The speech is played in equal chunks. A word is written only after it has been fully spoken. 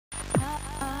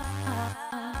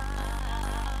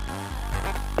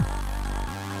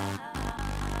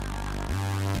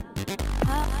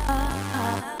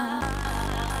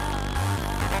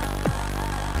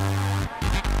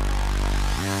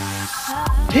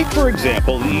Take, for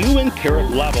example, the U-Carrot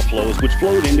lava flows which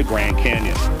flowed into Grand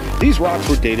Canyon. These rocks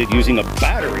were dated using a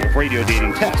battery of radio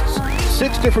dating tests.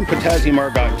 6 different potassium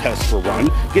argon tests were run,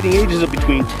 getting ages of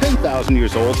between 10,000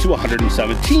 years old to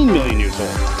 117 million years old.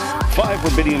 5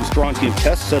 rubidium strontium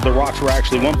tests said the rocks were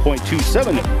actually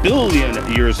 1.27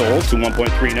 billion years old to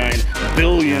 1.39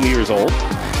 billion years old.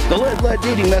 The lead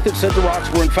dating method said the rocks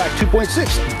were in fact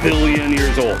 2.6 billion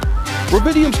years old.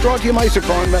 Rubidium strontium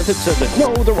isochron method said that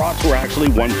no, the rocks were actually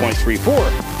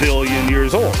 1.34 billion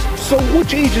years old. So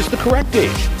which age is the correct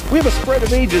age? We have a spread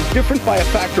of ages different by a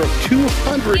factor of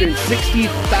 260,000.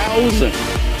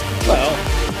 Well,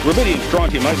 rubidium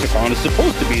strontium isochron is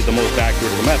supposed to be the most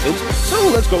accurate of the methods, so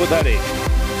let's go with that age.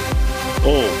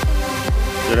 Oh,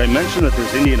 did I mention that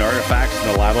there's Indian artifacts in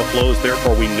the lava flows,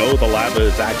 therefore we know the lava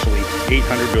is actually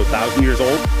 800 to 1,000 years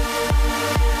old?